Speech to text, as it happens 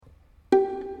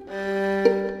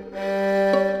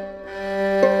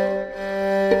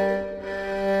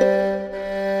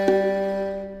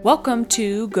Welcome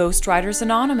to Ghost Writers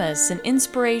Anonymous, an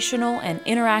inspirational and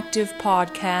interactive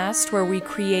podcast where we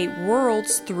create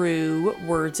worlds through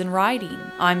words and writing.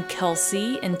 I'm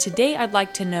Kelsey, and today I'd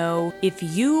like to know, if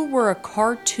you were a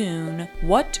cartoon,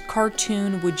 what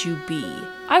cartoon would you be?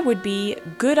 I would be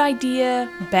good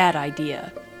idea, bad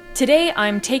idea. Today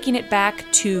I'm taking it back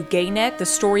to Gaynek, The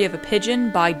Story of a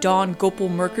Pigeon by Don Gopal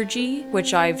Mukherjee,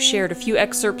 which I've shared a few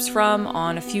excerpts from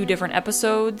on a few different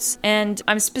episodes, and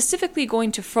I'm specifically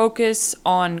going to focus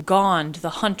on Gond, the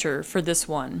hunter, for this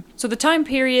one. So the time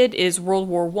period is World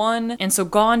War I, and so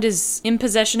Gond is in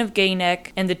possession of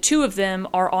Gaynek, and the two of them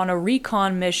are on a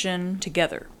recon mission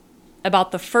together.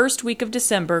 About the first week of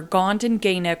December, Gond and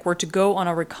Gaynek were to go on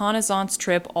a reconnaissance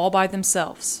trip all by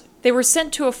themselves. They were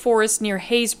sent to a forest near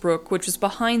Hazebrook, which was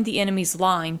behind the enemy's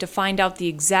line, to find out the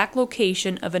exact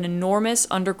location of an enormous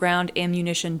underground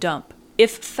ammunition dump.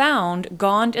 If found,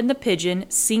 Gond and the pigeon,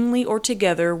 singly or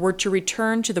together, were to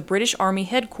return to the British Army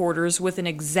headquarters with an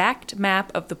exact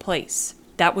map of the place.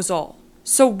 That was all.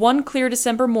 So one clear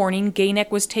December morning,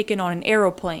 Gaynek was taken on an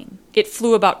aeroplane. It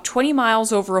flew about 20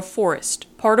 miles over a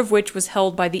forest, part of which was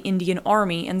held by the Indian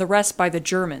Army and the rest by the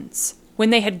Germans. When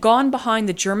they had gone behind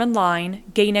the German line,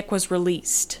 Gaynek was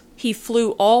released. He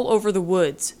flew all over the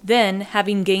woods. Then,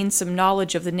 having gained some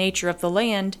knowledge of the nature of the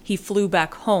land, he flew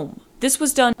back home. This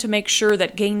was done to make sure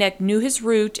that Gaynek knew his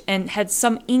route and had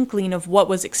some inkling of what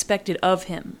was expected of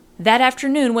him. That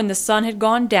afternoon, when the sun had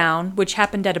gone down, which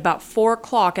happened at about 4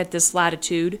 o'clock at this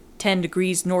latitude, 10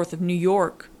 degrees north of New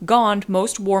York, Gond,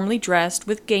 most warmly dressed,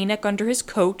 with Gaynek under his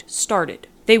coat, started.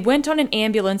 They went on an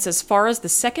ambulance as far as the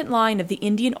second line of the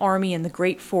Indian Army in the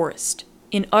Great Forest.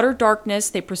 In utter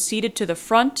darkness, they proceeded to the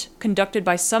front, conducted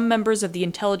by some members of the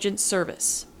intelligence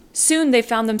service. Soon they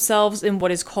found themselves in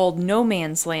what is called no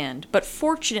man's land, but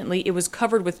fortunately it was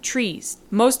covered with trees,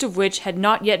 most of which had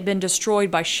not yet been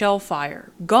destroyed by shell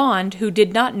fire. Gond, who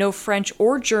did not know French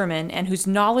or German and whose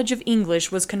knowledge of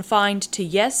English was confined to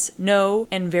yes, no,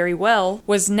 and very well,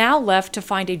 was now left to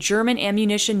find a German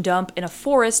ammunition dump in a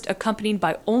forest accompanied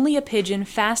by only a pigeon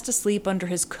fast asleep under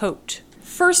his coat.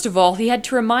 First of all, he had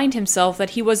to remind himself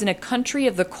that he was in a country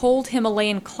of the cold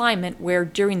Himalayan climate where,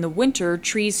 during the winter,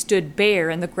 trees stood bare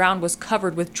and the ground was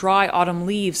covered with dry autumn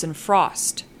leaves and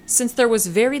frost. Since there was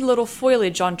very little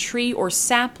foliage on tree or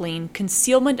sapling,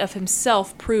 concealment of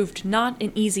himself proved not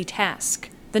an easy task.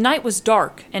 The night was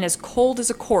dark and as cold as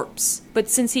a corpse, but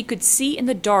since he could see in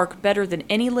the dark better than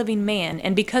any living man,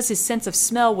 and because his sense of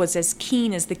smell was as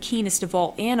keen as the keenest of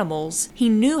all animals, he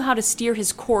knew how to steer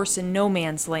his course in no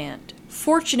man's land.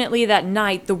 Fortunately, that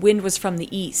night the wind was from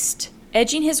the east.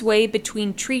 Edging his way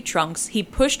between tree trunks, he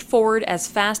pushed forward as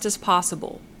fast as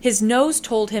possible. His nose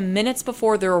told him minutes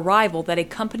before their arrival that a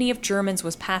company of Germans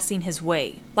was passing his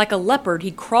way. Like a leopard,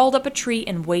 he crawled up a tree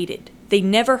and waited. They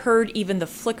never heard even the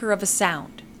flicker of a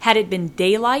sound. Had it been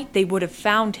daylight, they would have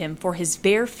found him, for his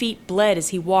bare feet bled as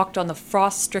he walked on the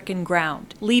frost-stricken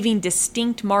ground, leaving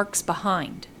distinct marks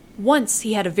behind. Once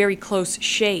he had a very close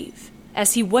shave.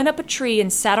 As he went up a tree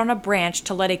and sat on a branch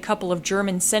to let a couple of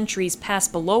German sentries pass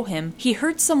below him, he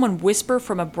heard someone whisper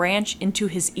from a branch into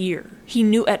his ear. He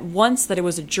knew at once that it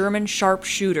was a German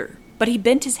sharpshooter, but he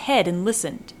bent his head and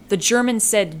listened. The German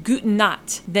said "Guten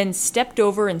Nacht," then stepped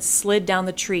over and slid down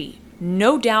the tree.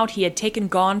 No doubt he had taken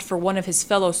Gond for one of his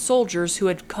fellow soldiers who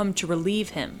had come to relieve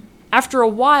him. After a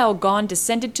while, Gond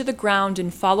descended to the ground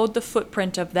and followed the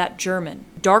footprint of that German.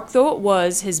 Dark though it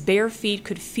was, his bare feet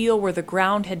could feel where the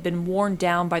ground had been worn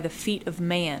down by the feet of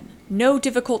man. No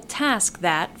difficult task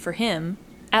that, for him.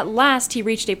 At last he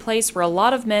reached a place where a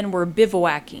lot of men were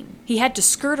bivouacking. He had to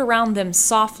skirt around them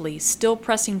softly, still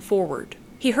pressing forward.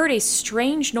 He heard a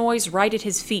strange noise right at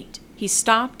his feet. He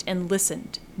stopped and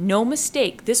listened. No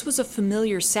mistake, this was a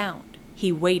familiar sound.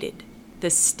 He waited. The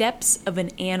steps of an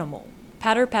animal.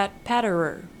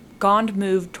 Patter-pat-patterer. Gond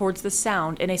moved towards the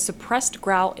sound, and a suppressed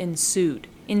growl ensued.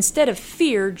 Instead of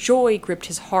fear, joy gripped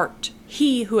his heart.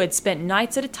 He, who had spent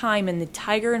nights at a time in the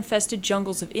tiger-infested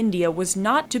jungles of India, was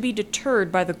not to be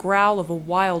deterred by the growl of a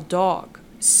wild dog.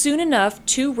 Soon enough,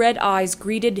 2 red eyes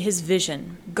greeted his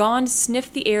vision. Gond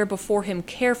sniffed the air before him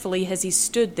carefully as he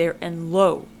stood there, and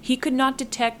lo! He could not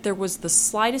detect there was the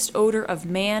slightest odor of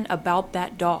man about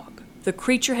that dog. The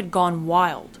creature had gone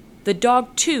wild. The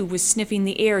dog, too, was sniffing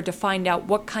the air to find out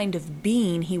what kind of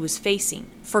being he was facing,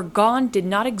 for Gond did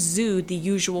not exude the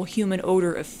usual human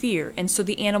odor of fear, and so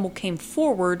the animal came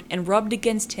forward and rubbed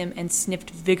against him and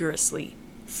sniffed vigorously.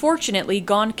 Fortunately,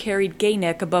 Gond carried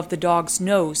Gaynek above the dog's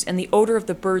nose, and the odor of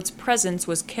the bird's presence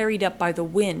was carried up by the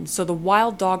wind, so the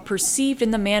wild dog perceived in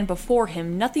the man before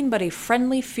him nothing but a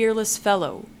friendly, fearless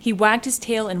fellow. He wagged his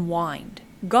tail and whined.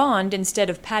 Gond, instead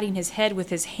of patting his head with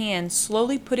his hand,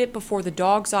 slowly put it before the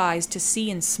dog's eyes to see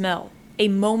and smell. A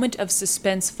moment of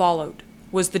suspense followed.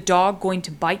 Was the dog going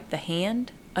to bite the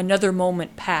hand? Another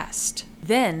moment passed.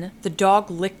 Then the dog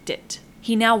licked it.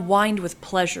 He now whined with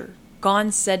pleasure.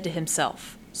 Gond said to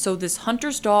himself, "So this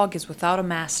hunter's dog is without a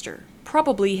master.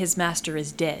 Probably his master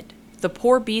is dead. The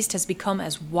poor beast has become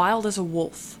as wild as a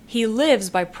wolf. He lives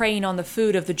by preying on the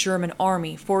food of the German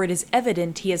army, for it is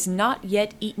evident he has not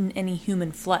yet eaten any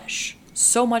human flesh.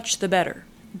 So much the better."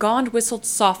 Gond whistled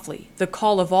softly, the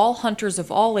call of all hunters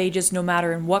of all ages, no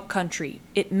matter in what country.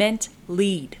 It meant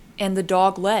lead, and the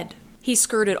dog led. He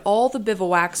skirted all the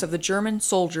bivouacs of the German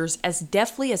soldiers as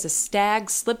deftly as a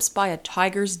stag slips by a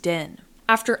tiger's den.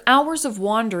 After hours of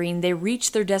wandering, they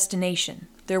reached their destination.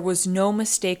 There was no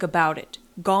mistake about it.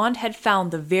 Gond had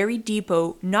found the very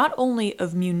depot not only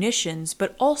of munitions,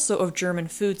 but also of German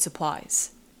food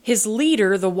supplies. His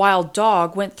leader, the wild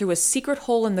dog, went through a secret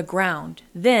hole in the ground,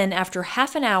 then, after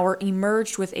half an hour,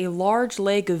 emerged with a large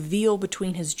leg of veal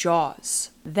between his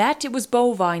jaws. That it was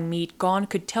bovine meat,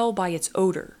 Gond could tell by its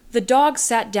odor. The dog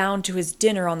sat down to his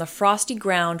dinner on the frosty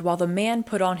ground while the man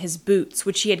put on his boots,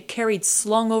 which he had carried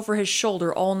slung over his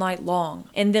shoulder all night long,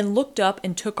 and then looked up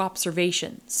and took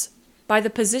observations. By the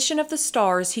position of the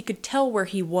stars, he could tell where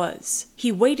he was.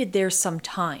 He waited there some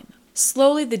time.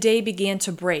 Slowly the day began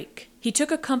to break. He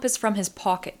took a compass from his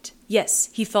pocket. Yes,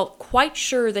 he felt quite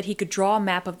sure that he could draw a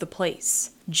map of the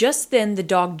place. Just then the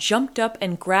dog jumped up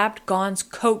and grabbed Gond's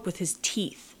coat with his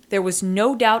teeth. There was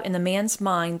no doubt in the man's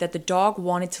mind that the dog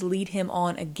wanted to lead him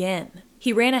on again.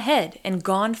 He ran ahead, and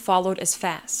Gond followed as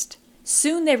fast.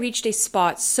 Soon they reached a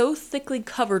spot so thickly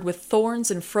covered with thorns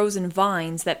and frozen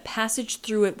vines that passage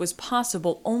through it was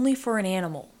possible only for an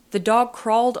animal. The dog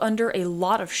crawled under a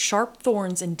lot of sharp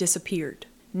thorns and disappeared.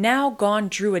 Now Gond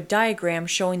drew a diagram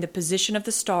showing the position of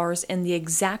the stars and the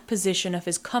exact position of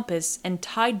his compass and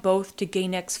tied both to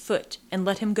Gaynek's foot and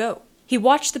let him go. He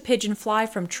watched the pigeon fly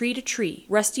from tree to tree,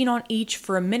 resting on each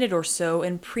for a minute or so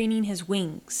and preening his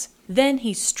wings. Then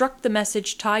he struck the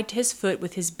message tied to his foot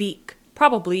with his beak.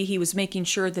 Probably he was making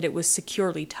sure that it was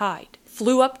securely tied.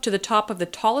 Flew up to the top of the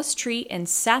tallest tree and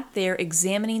sat there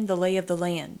examining the lay of the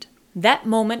land. That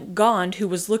moment Gond, who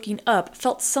was looking up,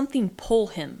 felt something pull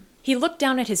him. He looked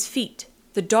down at his feet.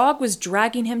 The dog was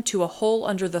dragging him to a hole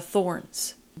under the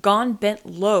thorns. Gond bent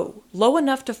low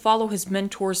enough to follow his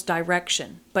mentor's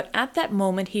direction, but at that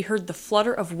moment he heard the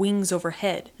flutter of wings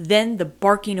overhead, then the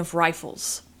barking of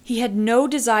rifles. He had no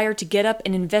desire to get up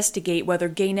and investigate whether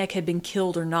Gaynek had been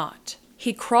killed or not.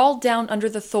 He crawled down under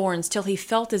the thorns till he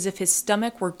felt as if his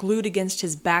stomach were glued against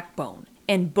his backbone,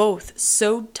 and both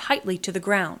sewed tightly to the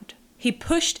ground. He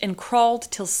pushed and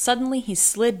crawled till suddenly he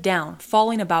slid down,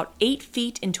 falling about 8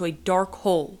 feet into a dark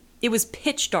hole. It was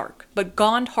pitch dark, but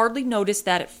Gond hardly noticed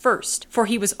that at first, for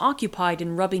he was occupied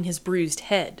in rubbing his bruised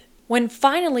head. When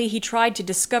finally he tried to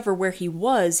discover where he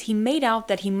was, he made out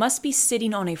that he must be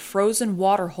sitting on a frozen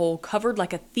water hole covered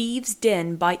like a thieves'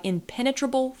 den by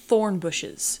impenetrable thorn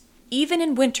bushes. Even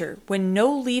in winter, when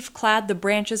no leaf clad the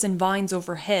branches and vines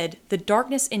overhead, the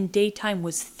darkness in daytime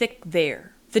was thick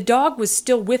there. The dog was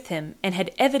still with him, and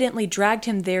had evidently dragged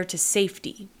him there to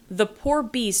safety. The poor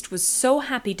beast was so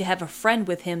happy to have a friend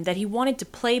with him that he wanted to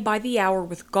play by the hour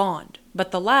with Gond,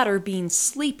 but the latter, being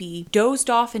sleepy, dozed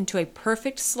off into a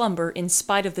perfect slumber in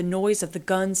spite of the noise of the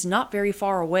guns not very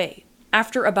far away.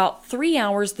 After about 3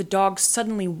 hours, the dog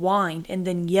suddenly whined and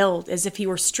then yelled as if he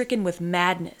were stricken with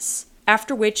madness,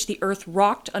 after which the earth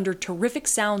rocked under terrific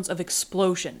sounds of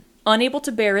explosion. Unable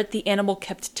to bear it, the animal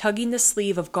kept tugging the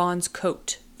sleeve of Gond's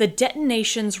coat. The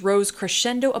detonations rose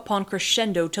crescendo upon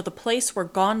crescendo till the place where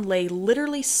Gond lay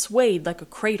literally swayed like a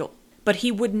cradle. But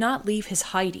he would not leave his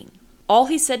hiding. All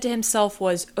he said to himself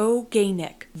was, "O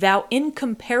Gaynek, thou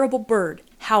incomparable bird,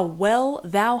 how well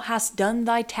thou hast done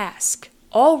thy task.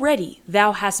 Already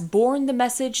thou hast borne the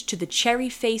message to the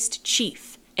cherry-faced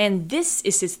chief, and this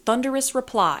is his thunderous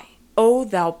reply. O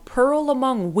thou pearl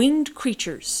among winged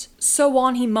creatures!" So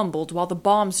on he mumbled while the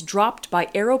bombs dropped by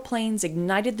aeroplanes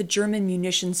ignited the German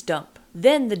munitions dump.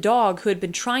 Then the dog, who had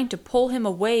been trying to pull him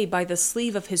away by the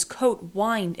sleeve of his coat,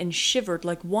 whined and shivered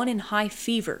like one in high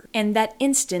fever, and that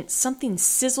instant something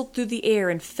sizzled through the air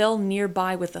and fell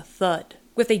nearby with a thud.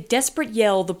 With a desperate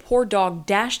yell, the poor dog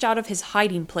dashed out of his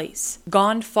hiding place.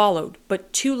 Gond followed,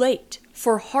 but too late.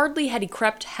 For hardly had he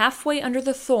crept halfway under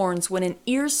the thorns when an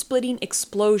ear-splitting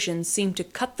explosion seemed to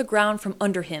cut the ground from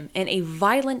under him, and a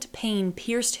violent pain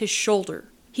pierced his shoulder.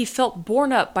 He felt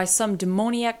borne up by some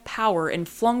demoniac power and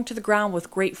flung to the ground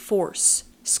with great force.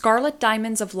 Scarlet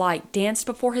diamonds of light danced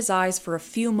before his eyes for a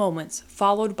few moments,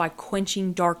 followed by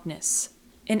quenching darkness.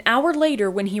 An hour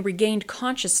later, when he regained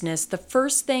consciousness, the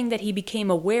first thing that he became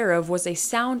aware of was a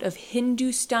sound of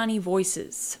Hindustani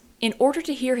voices. In order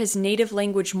to hear his native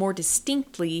language more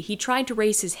distinctly, he tried to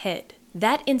raise his head.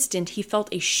 That instant, he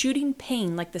felt a shooting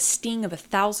pain like the sting of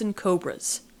 1,000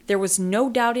 cobras. There was no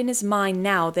doubt in his mind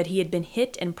now that he had been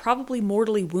hit and probably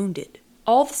mortally wounded.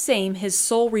 All the same, his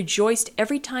soul rejoiced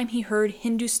every time he heard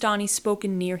Hindustani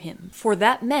spoken near him, for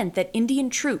that meant that Indian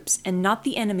troops and not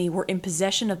the enemy were in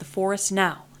possession of the forest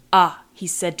now. Ah, he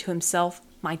said to himself,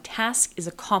 my task is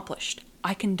accomplished.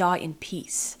 I can die in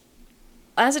peace.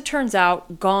 As it turns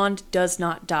out, Gond does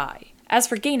not die. As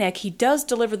for Gainek, he does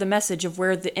deliver the message of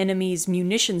where the enemy's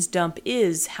munitions dump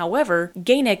is. However,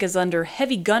 Gainek is under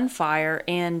heavy gunfire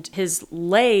and his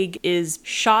leg is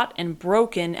shot and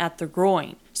broken at the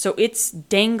groin. So it's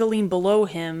dangling below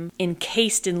him,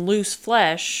 encased in loose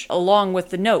flesh, along with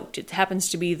the note. It happens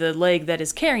to be the leg that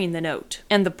is carrying the note.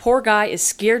 And the poor guy is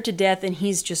scared to death and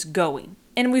he's just going.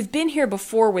 And we've been here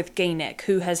before with Gainek,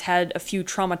 who has had a few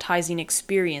traumatizing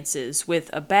experiences with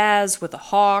a baz, with a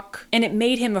hawk, and it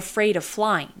made him afraid of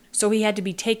flying. So he had to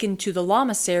be taken to the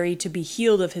lamasery to be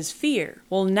healed of his fear.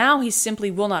 Well, now he simply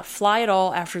will not fly at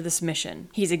all after this mission.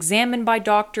 He's examined by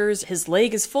doctors, his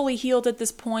leg is fully healed at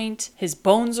this point, his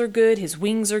bones are good, his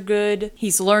wings are good.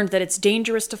 He's learned that it's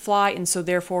dangerous to fly, and so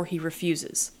therefore he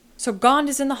refuses. So Gond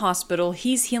is in the hospital,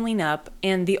 he's healing up,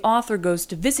 and the author goes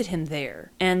to visit him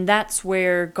there. And that's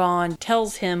where Gond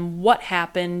tells him what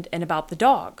happened and about the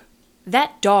dog.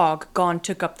 That dog, Gond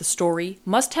took up the story,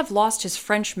 must have lost his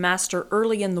French master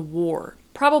early in the war.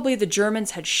 Probably the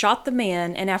Germans had shot the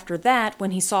man, and after that,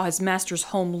 when he saw his master's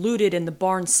home looted and the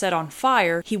barn set on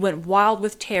fire, he went wild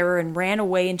with terror and ran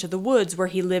away into the woods where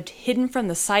he lived hidden from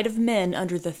the sight of men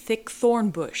under the thick thorn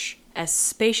bush, as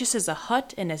spacious as a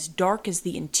hut and as dark as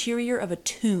the interior of a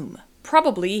tomb.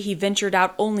 Probably he ventured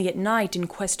out only at night in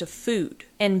quest of food,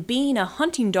 and being a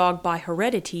hunting dog by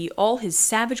heredity, all his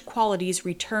savage qualities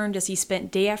returned as he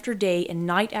spent day after day and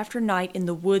night after night in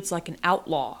the woods like an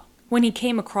outlaw. When he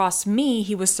came across me,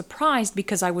 he was surprised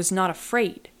because I was not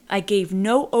afraid. I gave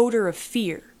no odor of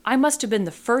fear. I must have been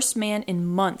the first man in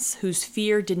months whose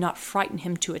fear did not frighten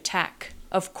him to attack.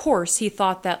 Of course, he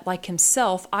thought that, like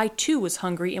himself, I too was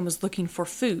hungry and was looking for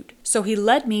food. So he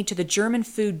led me to the German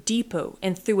food depot,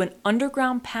 and through an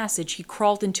underground passage he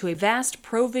crawled into a vast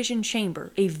provision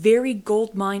chamber, a very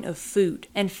gold mine of food,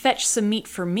 and fetched some meat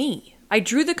for me. I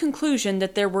drew the conclusion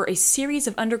that there were a series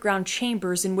of underground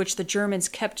chambers in which the Germans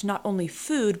kept not only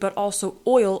food but also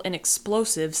oil and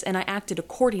explosives, and I acted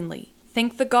accordingly.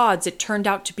 Thank the gods it turned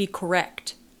out to be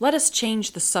correct. Let us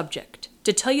change the subject.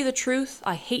 To tell you the truth,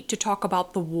 I hate to talk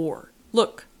about the war.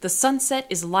 Look, the sunset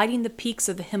is lighting the peaks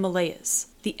of the Himalayas.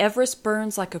 The Everest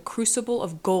burns like a crucible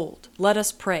of gold. Let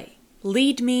us pray.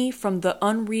 Lead me from the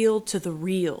unreal to the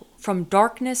real, from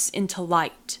darkness into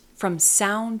light, from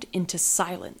sound into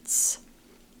silence.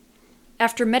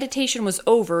 After meditation was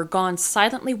over, Gond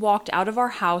silently walked out of our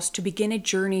house to begin a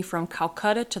journey from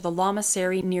Calcutta to the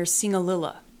lamasery near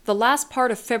Singalila. The last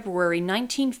part of February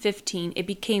 1915, it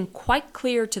became quite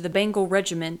clear to the Bengal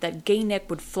regiment that Gainek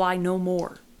would fly no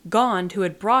more. Gond, who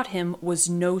had brought him, was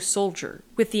no soldier.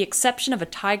 With the exception of a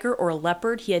tiger or a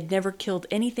leopard, he had never killed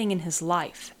anything in his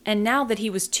life. And now that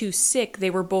he was too sick, they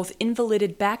were both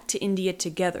invalided back to India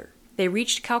together. They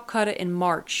reached Calcutta in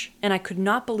March, and I could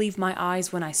not believe my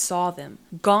eyes when I saw them.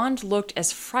 Gond looked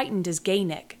as frightened as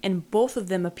Gainek, and both of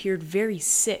them appeared very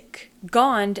sick.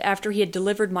 Gond, after he had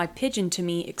delivered my pigeon to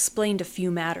me, explained a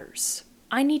few matters.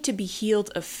 I need to be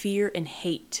healed of fear and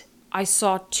hate. I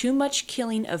saw too much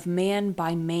killing of man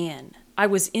by man. I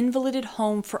was invalided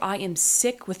home, for I am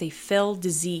sick with a fell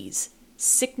disease,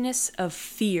 sickness of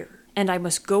fear, and I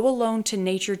must go alone to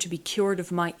nature to be cured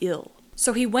of my ill.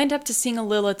 So he went up to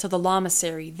Singalila to the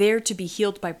lamasery, there to be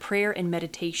healed by prayer and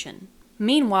meditation.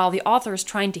 Meanwhile, the author is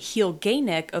trying to heal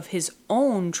Gainek of his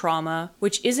own trauma,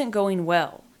 which isn't going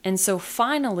well. And so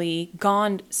finally,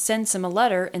 Gond sends him a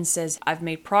letter and says, I've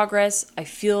made progress, I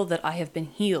feel that I have been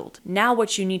healed. Now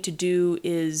what you need to do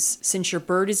is, since your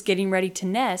bird is getting ready to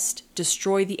nest,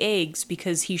 destroy the eggs,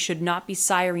 because he should not be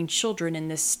siring children in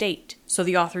this state. So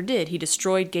the author did, he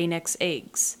destroyed Gainek's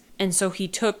eggs. And so he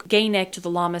took Gainek to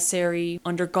the lamasery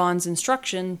under Gond's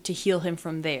instruction to heal him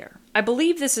from there. I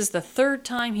believe this is the third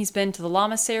time he's been to the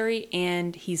lamasery,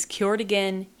 and he's cured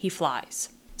again, he flies.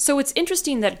 So it's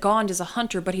interesting that Gond is a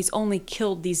hunter, but he's only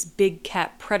killed these big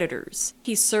cat predators.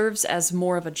 He serves as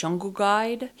more of a jungle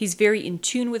guide. He's very in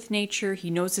tune with nature.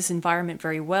 He knows his environment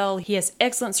very well. He has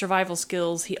excellent survival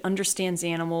skills. He understands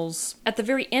animals. At the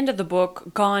very end of the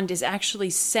book, Gond is actually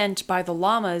sent by the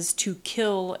lamas to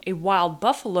kill a wild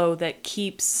buffalo that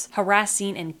keeps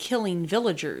harassing and killing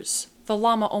villagers. The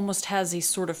llama almost has a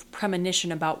sort of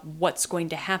premonition about what's going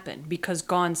to happen, because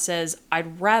Gon says,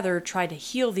 "I'd rather try to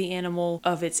heal the animal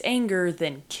of its anger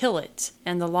than kill it."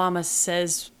 And the llama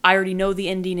says, "I already know the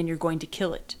ending and you're going to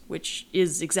kill it," which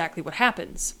is exactly what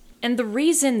happens. And the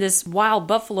reason this wild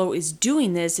buffalo is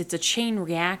doing this, it's a chain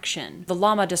reaction. The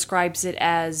llama describes it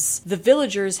as the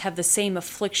villagers have the same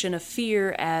affliction of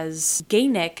fear as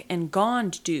Gainek and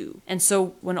Gond do. And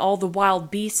so when all the wild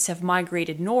beasts have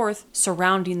migrated north,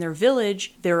 surrounding their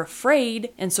village, they're afraid,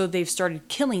 and so they've started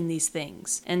killing these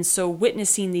things. And so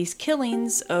witnessing these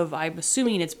killings of, I'm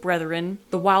assuming it's brethren,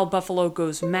 the wild buffalo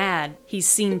goes mad. He's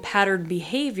seen patterned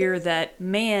behavior that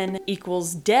man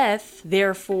equals death,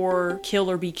 therefore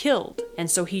kill or be killed. And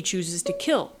so he chooses to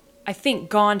kill. I think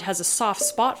Gond has a soft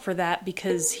spot for that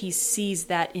because he sees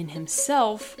that in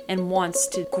himself and wants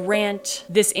to grant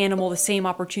this animal the same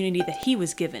opportunity that he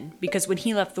was given, because when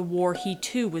he left the war, he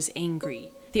too was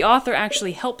angry. The author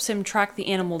actually helps him track the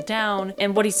animal down,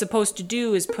 and what he's supposed to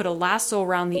do is put a lasso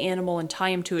around the animal and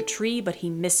tie him to a tree, but he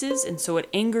misses, and so it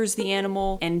angers the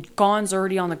animal, and Gond's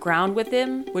already on the ground with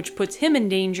him, which puts him in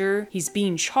danger. He's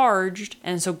being charged,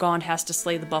 and so Gond has to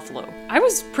slay the buffalo. I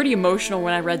was pretty emotional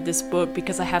when I read this book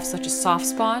because I have such a soft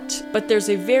spot, but there's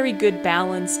a very good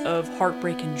balance of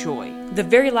heartbreak and joy. The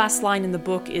very last line in the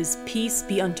book is "Peace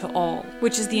be unto all,"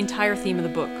 which is the entire theme of the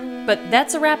book. But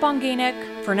that's a wrap on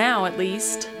Gainek, for now at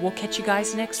least. We'll catch you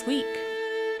guys next week.